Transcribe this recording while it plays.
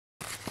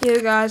Yo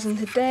guys, and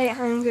today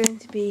I'm going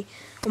to be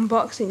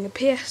unboxing a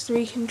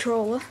PS3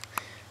 controller.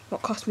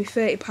 What cost me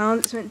 £30.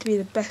 It's meant to be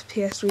the best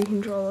PS3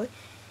 controller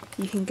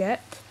you can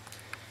get.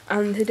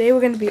 And today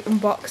we're going to be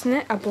unboxing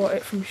it. I bought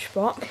it from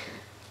Shpock.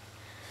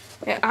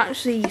 It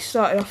actually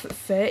started off at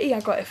 30. I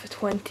got it for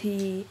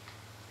 £15.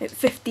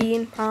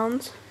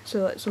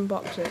 So let's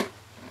unbox it.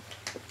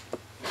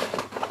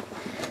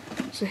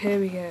 So here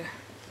we go.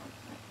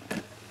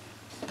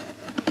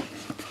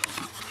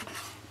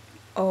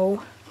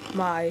 Oh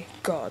my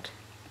god.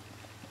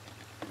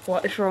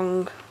 What is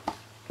wrong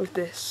with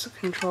this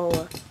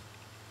controller?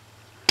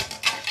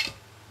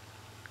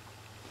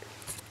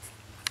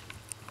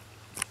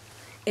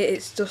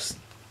 It's just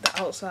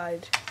the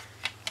outside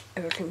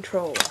of a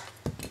controller.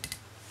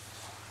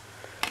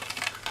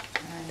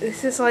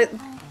 This is like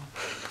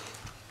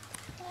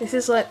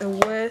the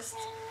worst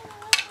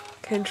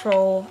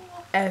control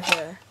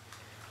ever.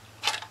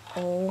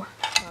 Oh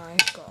my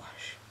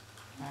gosh.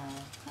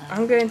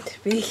 I'm going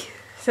to be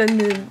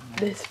sending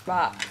this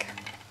back.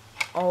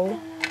 Oh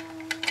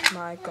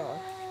my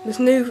god. There's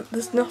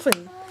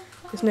nothing.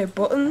 There's no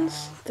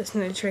buttons. There's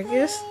no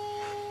triggers.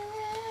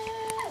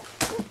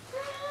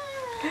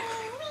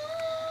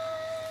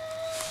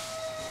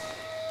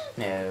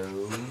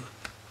 No.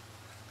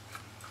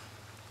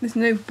 There's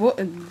no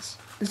buttons.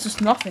 There's just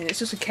nothing. It's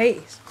just a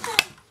case.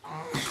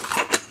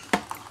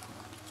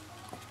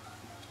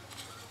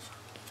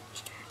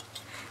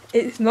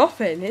 It's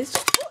nothing. It's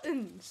just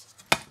buttons.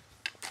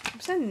 I'm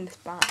sending this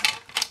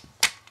back.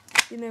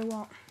 You know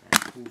what?